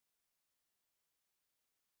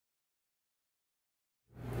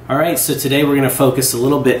Alright, so today we're going to focus a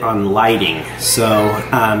little bit on lighting. So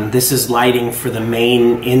this is lighting for the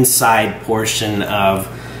main inside portion of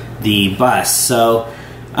the bus. So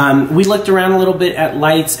we looked around a little bit at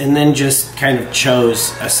lights and then just kind of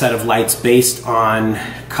chose a set of lights based on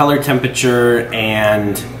color temperature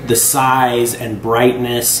and the size and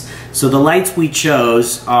brightness. So the lights we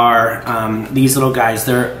chose are these little guys.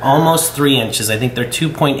 They're almost 3 inches. I think they're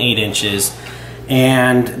 2.8 inches.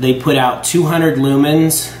 And they put out 200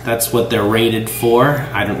 lumens. That's what they're rated for.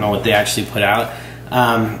 I don't know what they actually put out.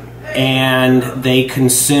 And they're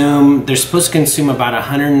supposed to consume about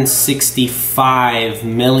 165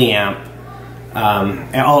 milliamp.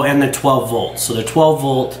 And they're 12 volts. So they're 12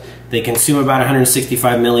 volt. They consume about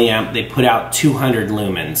 165 milliamp. They put out 200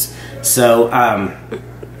 lumens. So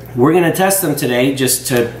we're going to test them today just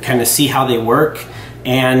to kind of see how they work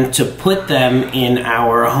and to put them in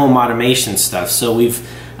our home automation stuff. So we've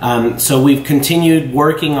continued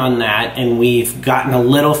working on that, and we've gotten a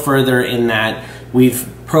little further in that. We've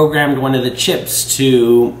programmed one of the chips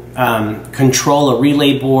to control a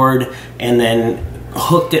relay board, and then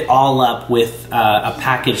hooked it all up with a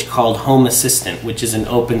package called Home Assistant, which is an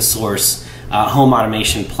open source home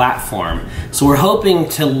automation platform. So we're hoping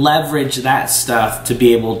to leverage that stuff to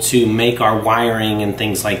be able to make our wiring and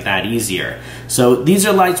things like that easier. So these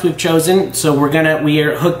are lights we've chosen. So we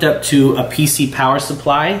are hooked up to a PC power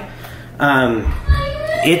supply.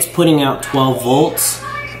 It's putting out 12 volts.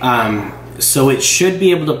 So it should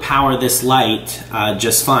be able to power this light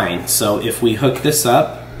just fine. So if we hook this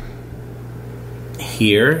up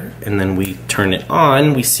here and then we turn it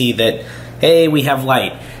on, we see that, hey, we have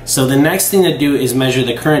light. So the next thing to do is measure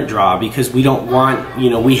the current draw, because we don't want,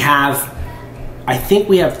 I think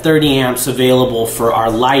we have 30 amps available for our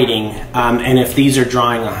lighting, and if these are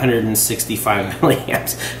drawing 165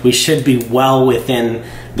 milliamps, we should be well within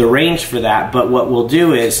the range for that. But what we'll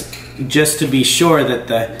do is, just to be sure that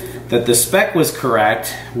the spec was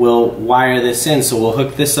correct, we'll wire this in. So we'll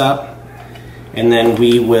hook this up, and then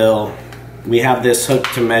we have this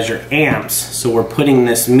hooked to measure amps. So we're putting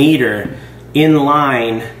this meter in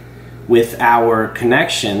line with our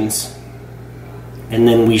connections, and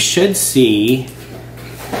then we should see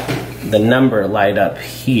the number light up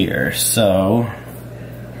here. So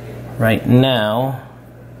right now,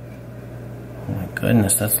 oh my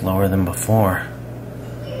goodness, that's lower than before.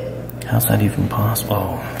 How's that even possible?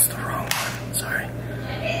 Oh, that's the wrong one, sorry.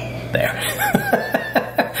 There.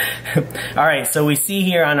 Alright, so we see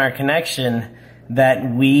here on our connection that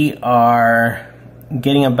we are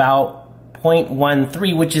getting about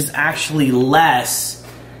 0.13, which is actually less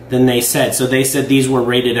than they said. So they said these were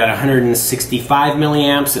rated at 165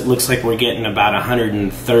 milliamps. It looks like we're getting about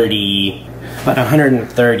 130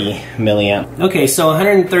 milliamp. Okay, so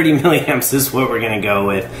 130 milliamps is what we're gonna go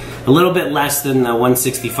with. A little bit less than the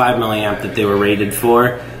 165 milliamp that they were rated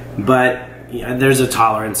for, but yeah, there's a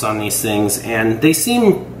tolerance on these things, and they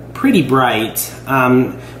seem pretty bright.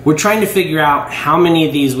 We're trying to figure out how many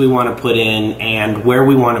of these we want to put in and where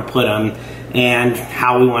we want to put them and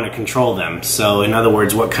how we want to control them. So in other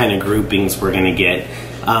words, what kind of groupings we're going to get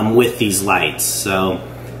with these lights. So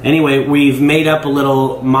anyway, we've made up a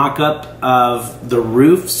little mock-up of the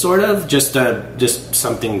roof, sort of, just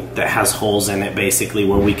something that has holes in it, basically,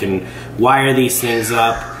 where we can wire these things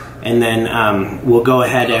up. And then we'll go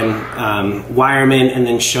ahead and wire them in and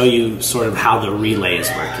then show you sort of how the relay is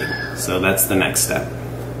working. So that's the next step.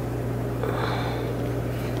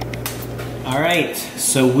 Alright,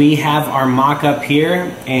 so we have our mock-up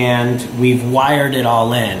here and we've wired it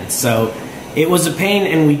all in. So it was a pain,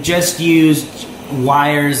 and we just used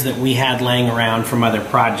wires that we had laying around from other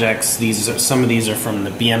projects. Some of these are from the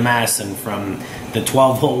BMS and from the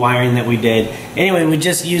 12 volt wiring that we did. Anyway, we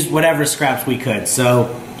just used whatever scraps we could. So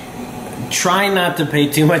try not to pay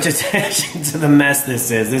too much attention to the mess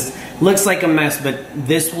this is. This looks like a mess, but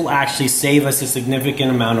this will actually save us a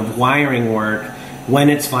significant amount of wiring work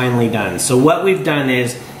when it's finally done. So what we've done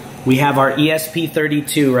is we have our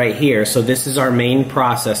ESP32 right here. So this is our main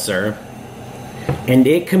processor, and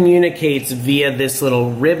it communicates via this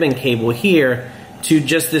little ribbon cable here to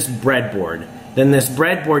just this breadboard. Then this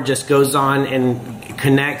breadboard just goes on and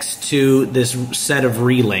connects to this set of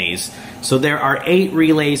relays. So there are 8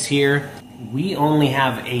 relays here. We only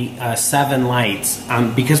have 7 lights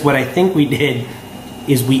because what I think we did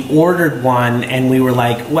is we ordered one and we were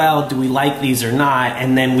like, well, do we like these or not?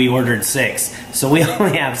 And then we ordered 6. So we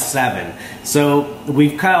only have 7. So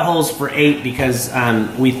we've cut holes for 8 because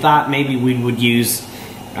we thought maybe we would use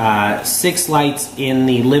 6 lights in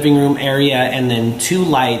the living room area and then 2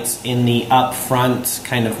 lights in the up front,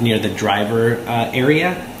 kind of near the driver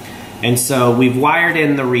area. And so we've wired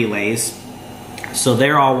in the relays. So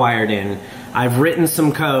they're all wired in. I've written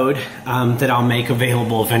some code that I'll make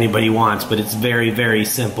available if anybody wants, but it's very, very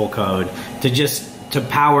simple code to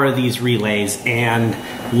power these relays and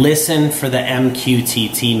listen for the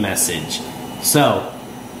MQTT message. So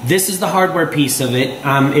this is the hardware piece of it.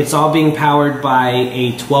 It's all being powered by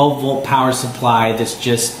a 12-volt power supply that's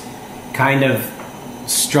just kind of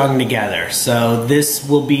strung together. So this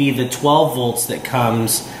will be the 12 volts that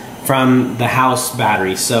comes from the house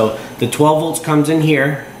battery. So the 12 volts comes in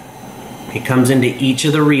here. It comes into each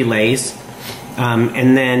of the relays,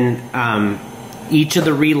 and then each of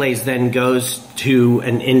the relays then goes to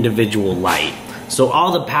an individual light. So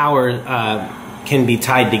all the power can be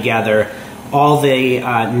tied together. All the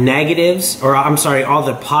all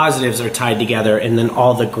the positives are tied together, and then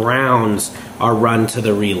all the grounds are run to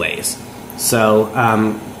the relays. So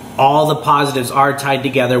all the positives are tied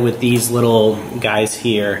together with these little guys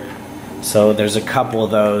here. So there's a couple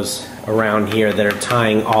of those around here that are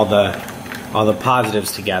tying all the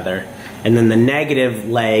positives together, and then the negative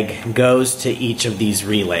leg goes to each of these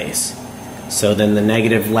relays. So then the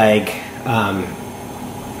negative leg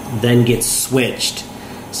then gets switched.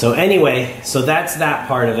 So anyway, so that's that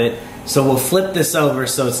part of it. So we'll flip this over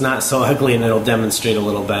so it's not so ugly, and it'll demonstrate a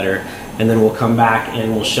little better, and then we'll come back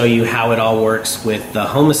and we'll show you how it all works with the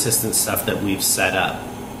Home Assistant stuff that we've set up.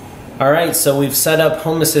 Alright, so we've set up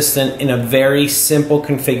Home Assistant in a very simple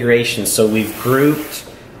configuration. So we've grouped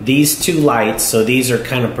these two lights, so these are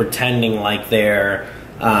kind of pretending like they're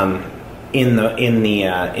in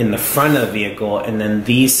the front of the vehicle, and then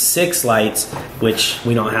these 6 lights, which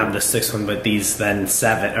we don't have the 6th one, but these then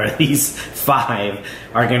 7 or these 5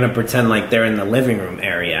 are going to pretend like they're in the living room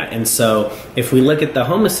area. And so if we look at the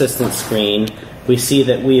Home Assistant screen, we see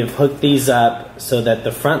that we have hooked these up so that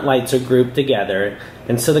the front lights are grouped together.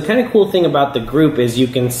 And so the kind of cool thing about the group is you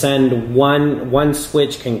can send one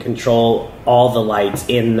switch can control all the lights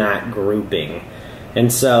in that grouping.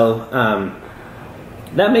 And so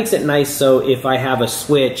that makes it nice. So if I have a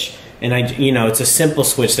switch and it's a simple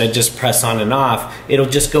switch that I just press on and off, it'll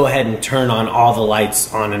just go ahead and turn on all the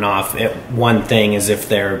lights on and off at one thing as if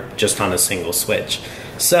they're just on a single switch.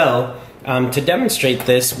 So to demonstrate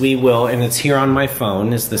this, we will, and it's here on my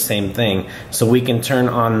phone, is the same thing. So we can turn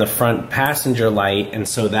on the front passenger light, and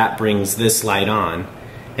so that brings this light on.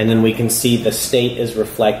 And then we can see the state is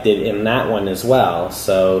reflected in that one as well.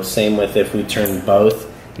 So same with if we turn both.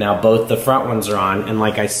 Now both the front ones are on, and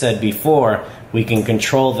like I said before, we can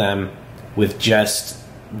control them with just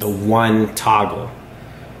the one toggle.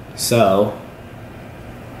 So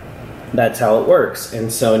that's how it works.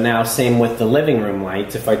 And so now same with the living room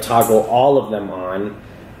lights. If I toggle all of them on,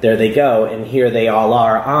 there they go, and here they all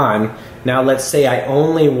are on. Now let's say I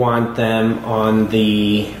only want them on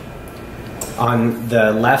the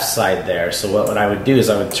left side there. So what I would do is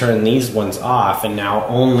I would turn these ones off, and now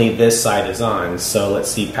only this side is on. So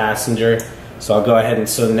let's see, passenger. So I'll go ahead, and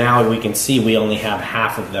so now we can see we only have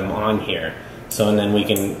half of them on here. So and then we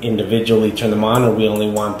can individually turn them on, or we only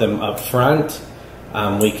want them up front.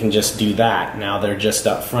 We can just do that. Now they're just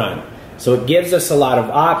up front. So it gives us a lot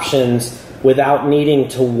of options without needing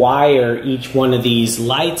to wire each one of these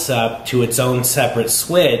lights up to its own separate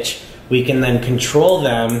switch. We can then control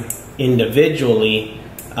them individually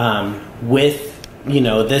with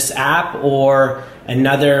this app or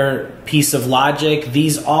another piece of logic.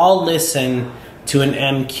 These all listen to an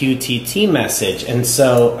MQTT message, and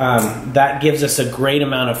so that gives us a great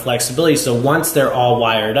amount of flexibility. So once they're all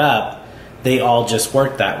wired up, they all just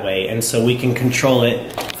work that way, and so we can control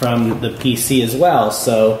it from the PC as well.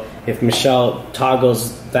 So if Michelle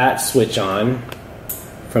toggles that switch on,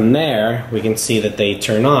 from there we can see that they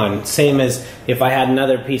turn on. Same as if I had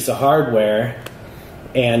another piece of hardware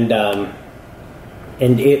and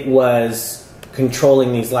it was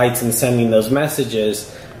controlling these lights and sending those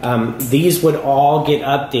messages, these would all get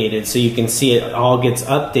updated. So you can see it all gets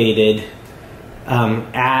updated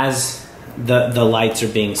as the lights are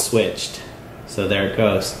being switched. So there it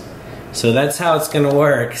goes. So that's how it's going to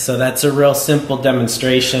work. So that's a real simple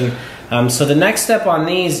demonstration. So the next step on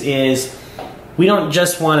these is we don't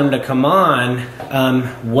just want them to come on.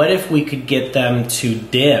 What if we could get them to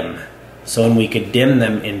dim? So and we could dim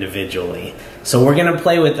them individually. So we're going to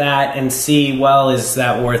play with that and see, well, is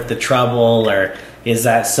that worth the trouble, or is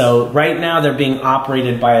that so? Right now they're being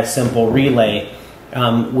operated by a simple relay,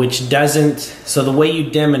 which doesn't. So the way you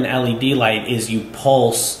dim an LED light is you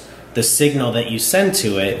pulse the signal that you send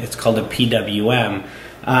to it. It's called a PWM.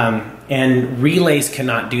 And relays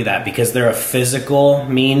cannot do that because they're a physical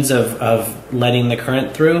means of letting the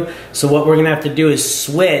current through. So what we're going to have to do is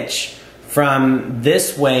switch from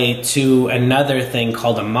this way to another thing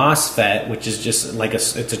called a MOSFET, which is just like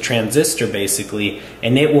it's a transistor basically,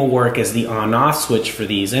 and it will work as the on-off switch for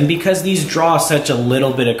these. And because these draw such a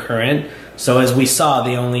little bit of current, so as we saw,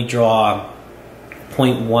 they only draw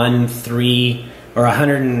 0.13 or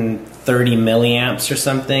 130 milliamps or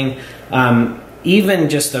something. Even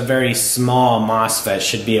just a very small MOSFET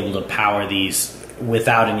should be able to power these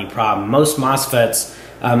without any problem. Most MOSFETs,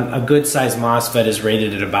 a good size MOSFET is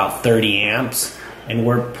rated at about 30 amps, and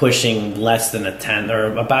we're pushing less than a tenth,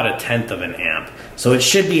 or about a tenth of an amp. So it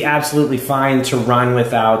should be absolutely fine to run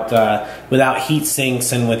without heat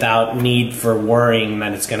sinks and without need for worrying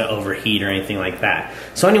that it's going to overheat or anything like that.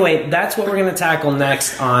 So anyway, that's what we're going to tackle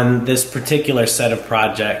next on this particular set of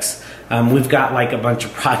projects. We've got like a bunch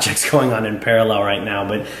of projects going on in parallel right now,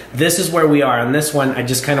 but this is where we are. On this one, I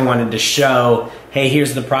just kind of wanted to show, hey,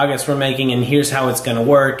 here's the progress we're making and here's how it's going to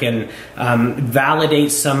work, and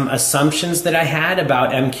validate some assumptions that I had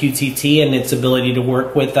about MQTT and its ability to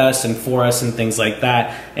work with us and for us and things like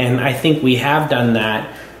that. And I think we have done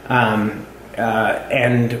that,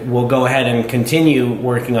 and we'll go ahead and continue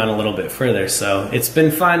working on a little bit further. So it's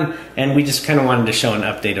been fun, and we just kind of wanted to show an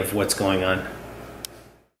update of what's going on.